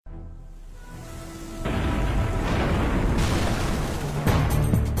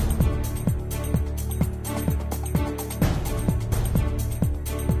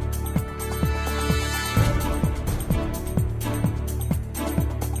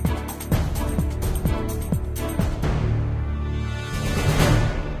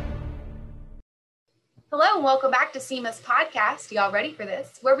and welcome back to SEMA's podcast. Y'all ready for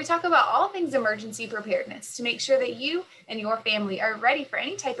this? Where we talk about all things emergency preparedness to make sure that you and your family are ready for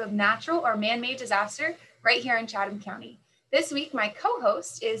any type of natural or man-made disaster right here in Chatham County. This week, my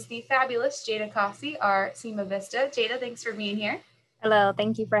co-host is the fabulous Jada Cossey, our SEMA Vista. Jada, thanks for being here. Hello,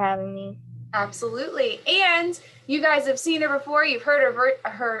 thank you for having me. Absolutely. And you guys have seen her before. You've heard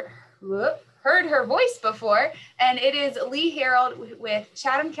her voice before, and it is Lee Harold with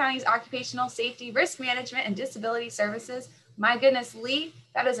Chatham County's Occupational Safety, Risk Management, and Disability Services. My goodness, Lee,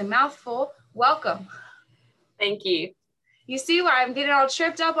 that is a mouthful. Welcome. Thank you. You see why I'm getting all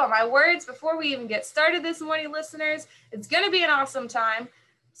tripped up on my words before we even get started this morning, listeners. It's going to be an awesome time.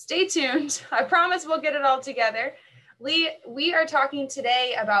 Stay tuned. I promise we'll get it all together. Lee, we are talking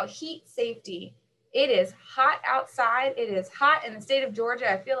today about heat safety. It is hot outside. It is hot in the state of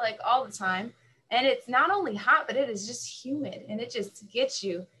Georgia, I feel like all the time. And it's not only hot, but it is just humid and it just gets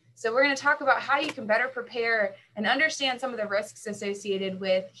you. So we're going to talk about how you can better prepare and understand some of the risks associated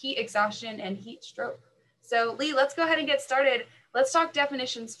with heat exhaustion and heat stroke. So Lee, let's go ahead and get started. Let's talk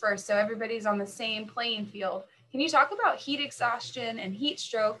definitions first so everybody's on the same playing field. Can you talk about heat exhaustion and heat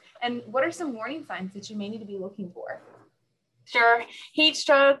stroke, and what are some warning signs that you may need to be looking for? Sure. Heat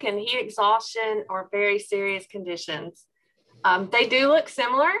stroke and heat exhaustion are very serious conditions. They do look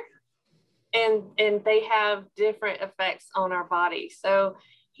similar and they have different effects on our body. So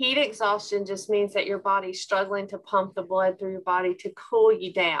heat exhaustion just means that your body's struggling to pump the blood through your body to cool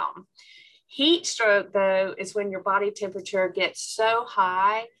you down. Heat stroke, though, is when your body temperature gets so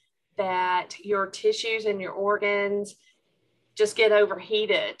high that your tissues and your organs just get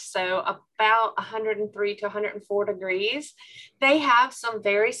overheated. So about 103 to 104 degrees. They have some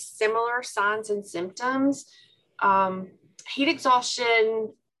very similar signs and symptoms. Heat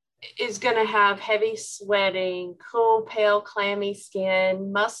exhaustion is going to have heavy sweating, cool, pale, clammy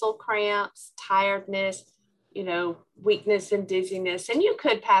skin, muscle cramps, tiredness, weakness and dizziness, and you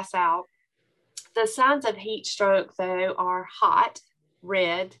could pass out. The signs of heat stroke, though, are hot,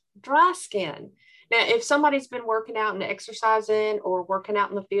 red, dry skin. Now, if somebody's been working out and exercising or working out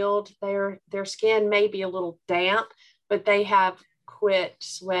in the field, their skin may be a little damp, but they have quit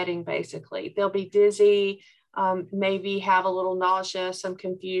sweating, basically. They'll be dizzy, maybe have a little nausea, some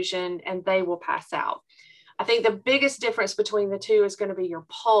confusion, and they will pass out. I think the biggest difference between the two is going to be your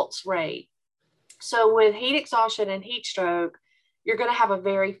pulse rate. So with heat exhaustion and heat stroke, you're going to have a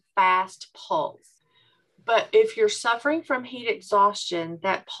very fast pulse. But if you're suffering from heat exhaustion,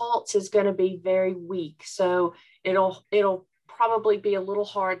 that pulse is going to be very weak. So it'll probably be a little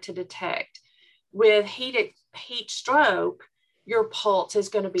hard to detect. With heat stroke, your pulse is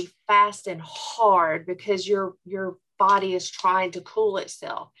going to be fast and hard because your body is trying to cool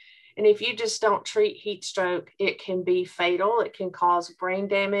itself. And if you just don't treat heat stroke, it can be fatal. It can cause brain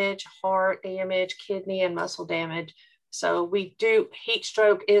damage, heart damage, kidney and muscle damage. So heat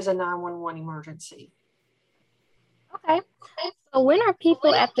stroke is a 911 emergency. Okay. So when are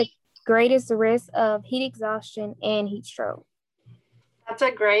people at the greatest risk of heat exhaustion and heat stroke? That's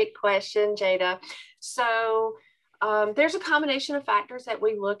a great question, Jada. So there's a combination of factors that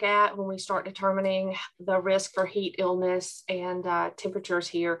we look at when we start determining the risk for heat illness and temperatures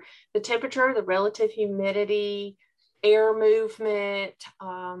here. The temperature, the relative humidity, air movement,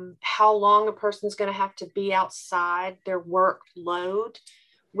 how long a person is going to have to be outside, their workload.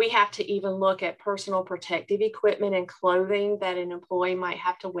 We have to even look at personal protective equipment and clothing that an employee might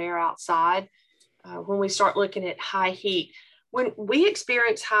have to wear outside when we start looking at high heat. When we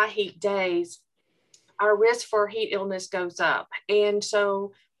experience high heat days, our risk for heat illness goes up. And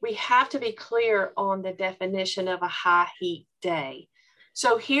so we have to be clear on the definition of a high heat day.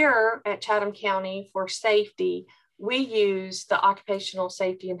 So here at Chatham County for safety, we use the Occupational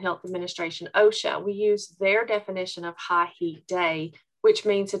Safety and Health Administration, OSHA. We use their definition of high heat day, which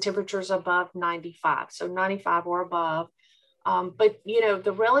means the temperature is above 95, so 95 or above. But,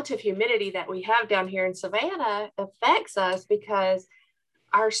 the relative humidity that we have down here in Savannah affects us because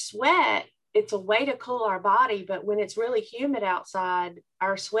our sweat, it's a way to cool our body, but when it's really humid outside,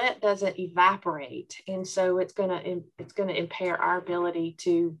 our sweat doesn't evaporate. And so it's going to impair our ability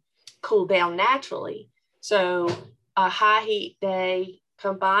to cool down naturally. So a high heat day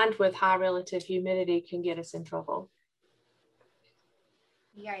combined with high relative humidity can get us in trouble.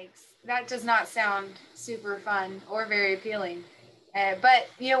 Yikes. That does not sound super fun or very appealing. But,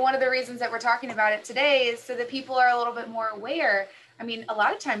 one of the reasons that we're talking about it today is so that people are a little bit more aware. I mean, a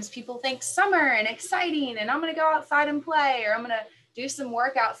lot of times people think summer and exciting and I'm going to go outside and play, or I'm going to do some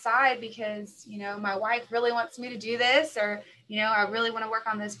work outside because, my wife really wants me to do this, or, I really want to work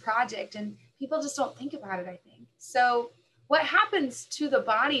on this project. And people just don't think about it, I think. So what happens to the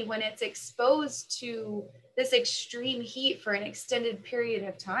body when it's exposed to this extreme heat for an extended period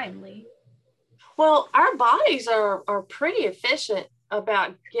of time, Lee? Well, our bodies are pretty efficient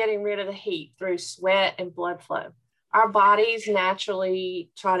about getting rid of the heat through sweat and blood flow. Our bodies naturally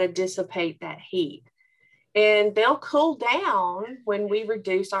try to dissipate that heat, and they'll cool down when we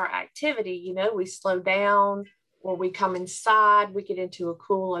reduce our activity. You know, we slow down or we come inside, we get into a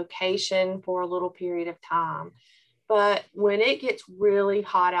cool location for a little period of time. But when it gets really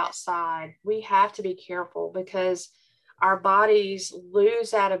hot outside, we have to be careful because our bodies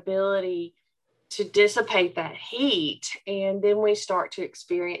lose that ability to dissipate that heat. And then we start to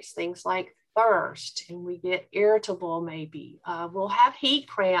experience things like thirst, and we get irritable maybe. We'll have heat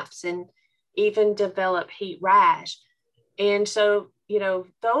cramps and even develop heat rash. And so, you know,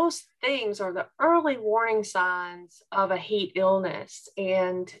 those things are the early warning signs of a heat illness,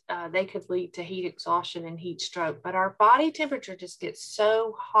 and they could lead to heat exhaustion and heat stroke. But our body temperature just gets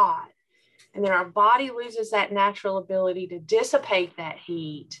so hot, and then our body loses that natural ability to dissipate that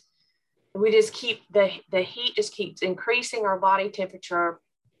heat. We just keep the heat just keeps increasing our body temperature,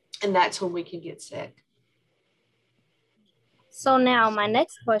 and that's when we can get sick. So now my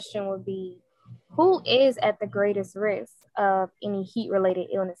next question would be, who is at the greatest risk of any heat-related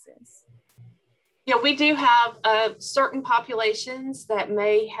illnesses? Yeah, we do have certain populations that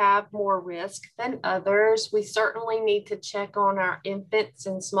may have more risk than others. We certainly need to check on our infants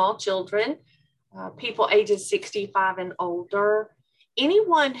and small children, people ages 65 and older.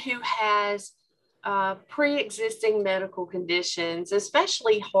 Anyone who has pre-existing medical conditions,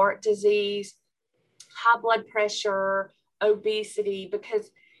 especially heart disease, high blood pressure, obesity,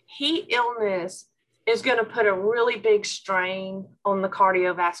 because heat illness is going to put a really big strain on the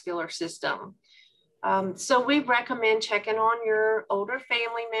cardiovascular system. So we recommend checking on your older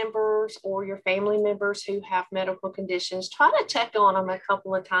family members or your family members who have medical conditions. Try to check on them a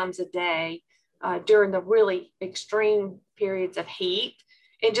couple of times a day during the really extreme periods of heat,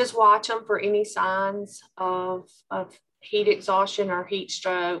 and just watch them for any signs of heat exhaustion or heat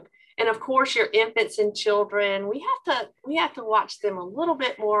stroke. And of course, your infants and children, we have to watch them a little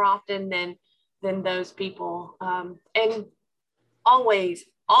bit more often than those people. And always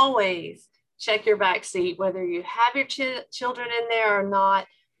check your back seat, whether you have your children in there or not.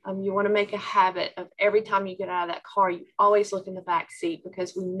 You want to make a habit of every time you get out of that car, you always look in the back seat,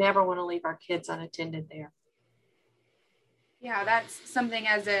 because we never want to leave our kids unattended there. Yeah, that's something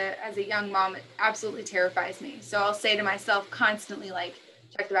as a young mom, it absolutely terrifies me. So I'll say to myself constantly, like,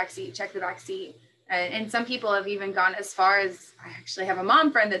 check the back seat, check the back seat. And some people have even gone as far as, I actually have a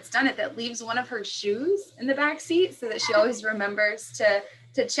mom friend that's done it, that leaves one of her shoes in the back seat so that she always remembers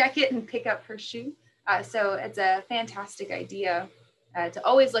to check it and pick up her shoe. So it's a fantastic idea to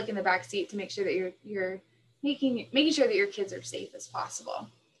always look in the back seat to make sure that you're making sure that your kids are safe as possible.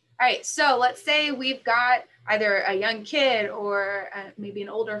 All right, so let's say we've got either a young kid or maybe an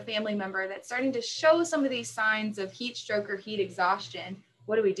older family member that's starting to show some of these signs of heat stroke or heat exhaustion.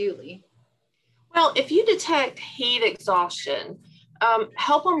 What do we do, Lee? Well, if you detect heat exhaustion,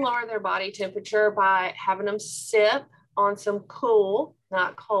 help them lower their body temperature by having them sip on some cool,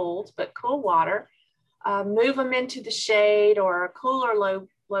 not cold, but cool water. Move them into the shade or a cooler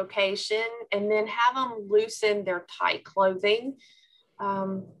location, and then have them loosen their tight clothing.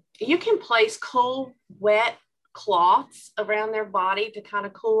 You can place cool, wet cloths around their body to kind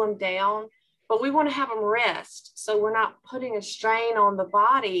of cool them down, but we want to have them rest, so we're not putting a strain on the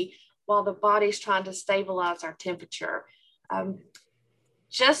body while the body's trying to stabilize our temperature.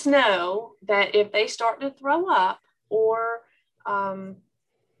 Just know that if they start to throw up, or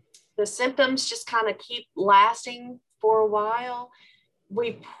the symptoms just kind of keep lasting for a while,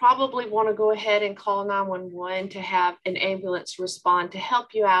 we probably want to go ahead and call 911 to have an ambulance respond to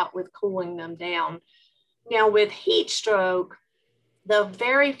help you out with cooling them down. Now, with heat stroke, the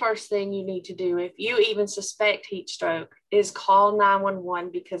very first thing you need to do, if you even suspect heat stroke, is call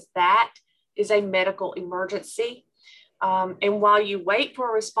 911, because that is a medical emergency. And while you wait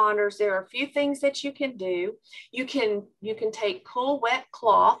for responders, there are a few things that you can do. You can take cool, wet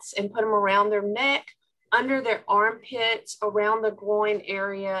cloths and put them around their neck, under their armpits, around the groin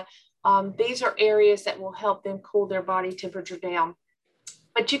area. These are areas that will help them cool their body temperature down.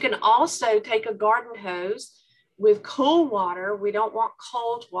 But you can also take a garden hose with cool water. We don't want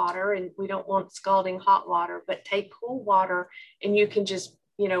cold water, and we don't want scalding hot water, but take cool water, and you can just,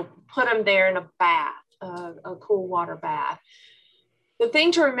 put them there in a bath, a cool water bath. The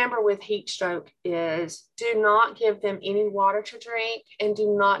thing to remember with heat stroke is, do not give them any water to drink, and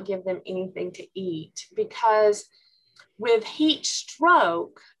do not give them anything to eat, because with heat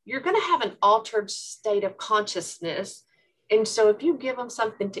stroke, you're going to have an altered state of consciousness, And so if you give them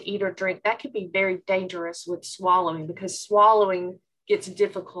something to eat or drink, that could be very dangerous with swallowing, because swallowing gets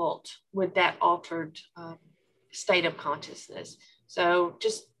difficult with that altered state of consciousness. So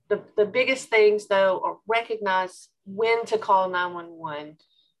just the biggest things, though, are recognize when to call 911.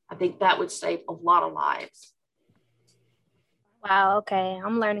 I think that would save a lot of lives. Wow, okay.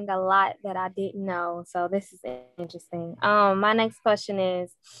 I'm learning a lot that I didn't know. So this is interesting. My next question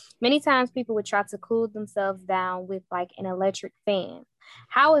is, many times people would try to cool themselves down with like an electric fan.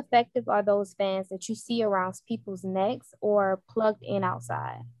 How effective are those fans that you see around people's necks or plugged in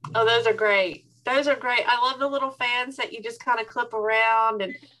outside? Oh, those are great. Those are great. I love the little fans that you just kind of clip around,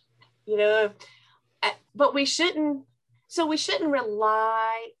 and but we shouldn't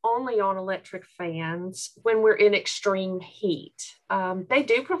rely only on electric fans when we're in extreme heat. They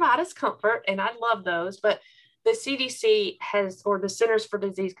do provide us comfort, and I love those, but the CDC or the Centers for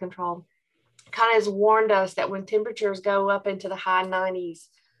Disease Control kind of has warned us that when temperatures go up into the high 90s,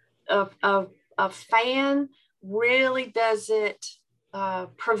 a fan really doesn't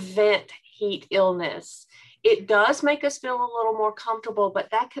prevent heat illness. It does make us feel a little more comfortable, but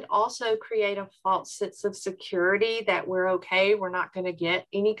that could also create a false sense of security that we're okay, we're not going to get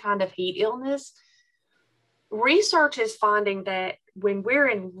any kind of heat illness. Research is finding that when we're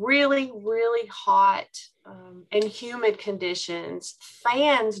in really, really hot and humid conditions,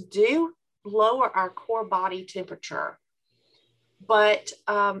 fans do lower our core body temperature, but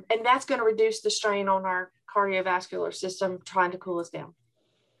and that's going to reduce the strain on our cardiovascular system trying to cool us down.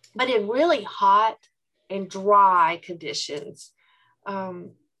 But in really hot and dry conditions,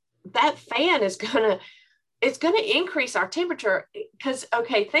 that fan is going to increase our temperature, because,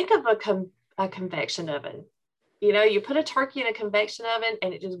 okay, think of a convection oven. You put a turkey in a convection oven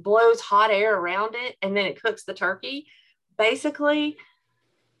and it just blows hot air around it and then it cooks the turkey. Basically,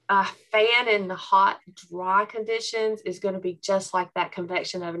 a fan in the hot, dry conditions is going to be just like that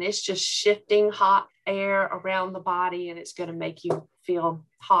convection oven. It's just shifting hot air around the body, and it's going to make you feel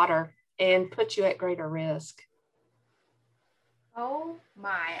hotter and put you at greater risk. Oh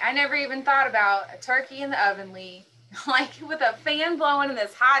my, I never even thought about a turkey in the oven, Lee. Like with a fan blowing in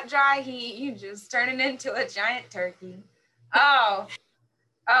this hot, dry heat, you just turn it into a giant turkey. I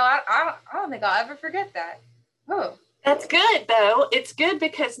don't think I'll ever forget that. Oh. That's good, though. It's good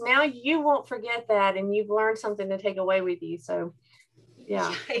because now you won't forget that, and you've learned something to take away with you. So,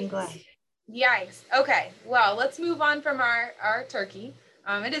 yeah, I'm glad. Yikes. Okay, well, let's move on from our turkey.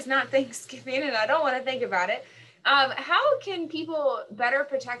 It is not Thanksgiving, and I don't want to think about it. How can people better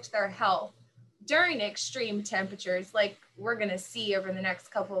protect their health during extreme temperatures like we're going to see over the next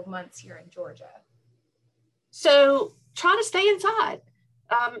couple of months here in Georgia? So, try to stay inside.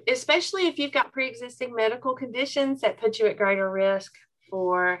 Especially if you've got pre-existing medical conditions that put you at greater risk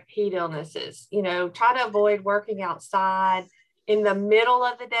for heat illnesses. Try to avoid working outside in the middle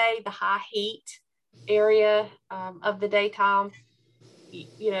of the day, the high heat area of the daytime.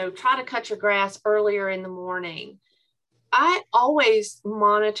 Try to cut your grass earlier in the morning. I always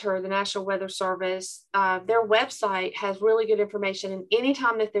monitor the National Weather Service. Their website has really good information, and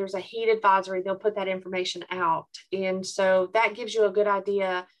anytime that there's a heat advisory, they'll put that information out. And so that gives you a good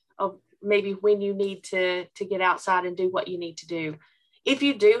idea of maybe when you need to get outside and do what you need to do. If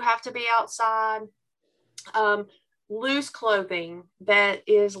you do have to be outside, loose clothing that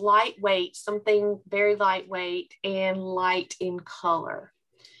is lightweight, something very lightweight and light in color.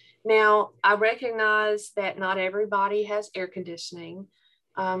 Now, I recognize that not everybody has air conditioning.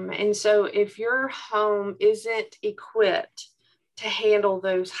 And so if your home isn't equipped to handle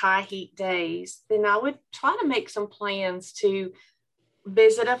those high heat days, then I would try to make some plans to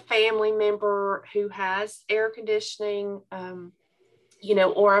visit a family member who has air conditioning,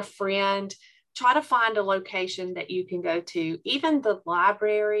 or a friend. Try to find a location that you can go to, even the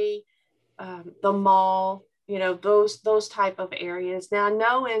library, the mall, those type of areas. Now, I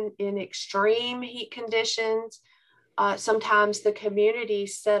know in extreme heat conditions, sometimes the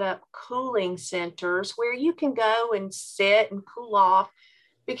communities set up cooling centers where you can go and sit and cool off,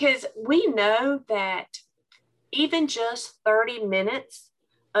 because we know that even just 30 minutes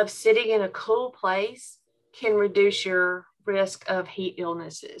of sitting in a cool place can reduce your risk of heat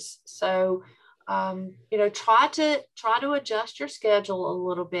illnesses. So, try to adjust your schedule a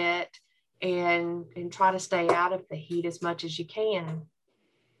little bit and try to stay out of the heat as much as you can.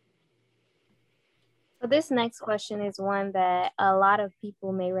 So this next question is one that a lot of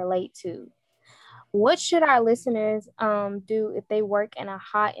people may relate to. What should our listeners do if they work in a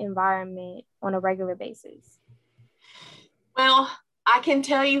hot environment on a regular basis? Well, I can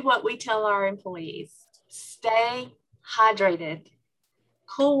tell you what we tell our employees. Stay hydrated.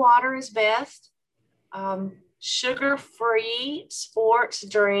 Cool water is best. Sugar-free sports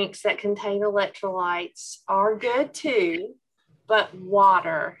drinks that contain electrolytes are good too, but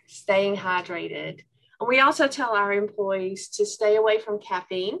water, staying hydrated. And we also tell our employees to stay away from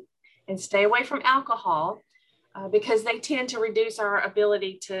caffeine and stay away from alcohol because they tend to reduce our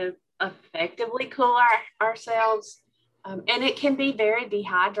ability to effectively cool ourselves. And it can be very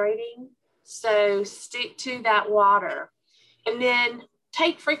dehydrating. So stick to that water. And then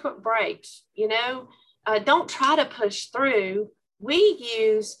take frequent breaks. Don't try to push through. We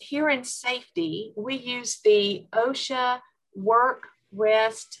use, here in safety, we use the OSHA work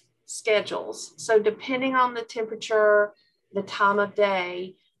rest schedules. So depending on the temperature, the time of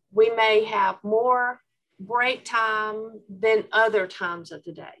day, we may have more break time than other times of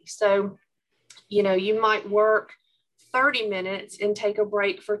the day. So, you might work 30 minutes and take a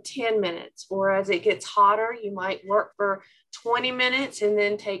break for 10 minutes, or as it gets hotter, you might work for 20 minutes and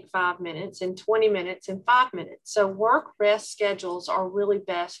then take 5 minutes, and 20 minutes and 5 minutes. So work rest schedules are really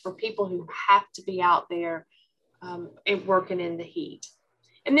best for people who have to be out there and working in the heat.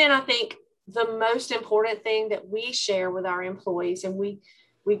 And then I think the most important thing that we share with our employees, and we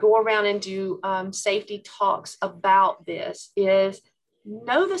go around and do safety talks about this, is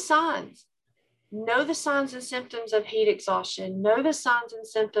know the signs. Know the signs and symptoms of heat exhaustion. Know the signs and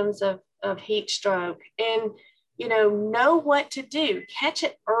symptoms of heat stroke. And, know what to do. Catch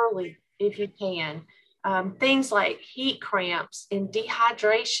it early if you can. Things like heat cramps and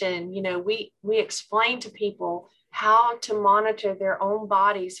dehydration. We explain to people how to monitor their own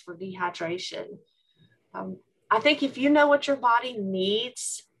bodies for dehydration. I think if you know what your body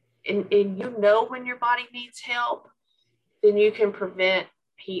needs and you know when your body needs help, then you can prevent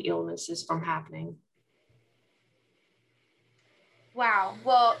heat illnesses from happening. Wow.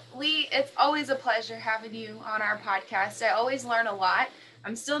 Well, Lee, it's always a pleasure having you on our podcast. I always learn a lot.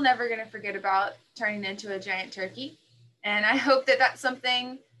 I'm still never going to forget about turning into a giant turkey. And I hope that that's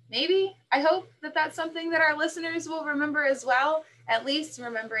something, I hope that that's something that our listeners will remember as well, at least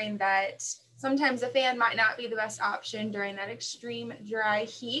remembering that sometimes a fan might not be the best option during that extreme dry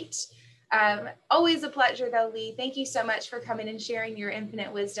heat. Always a pleasure though, Lee. Thank you so much for coming and sharing your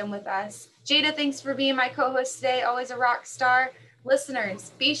infinite wisdom with us. Jada, thanks for being my co-host today. Always a rock star.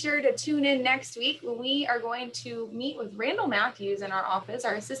 Listeners, be sure to tune in next week when we are going to meet with Randall Matthews in our office,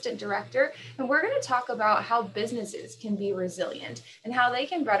 our assistant director, and we're going to talk about how businesses can be resilient and how they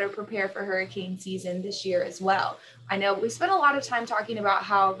can better prepare for hurricane season this year as well. I know we spent a lot of time talking about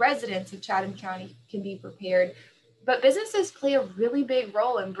how residents of Chatham County can be prepared, but businesses play a really big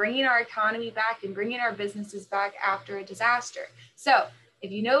role in bringing our economy back and bringing our businesses back after a disaster. So if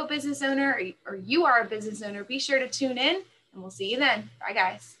you know a business owner or you are a business owner, be sure to tune in. And we'll see you then. Bye,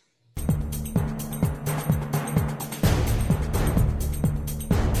 guys.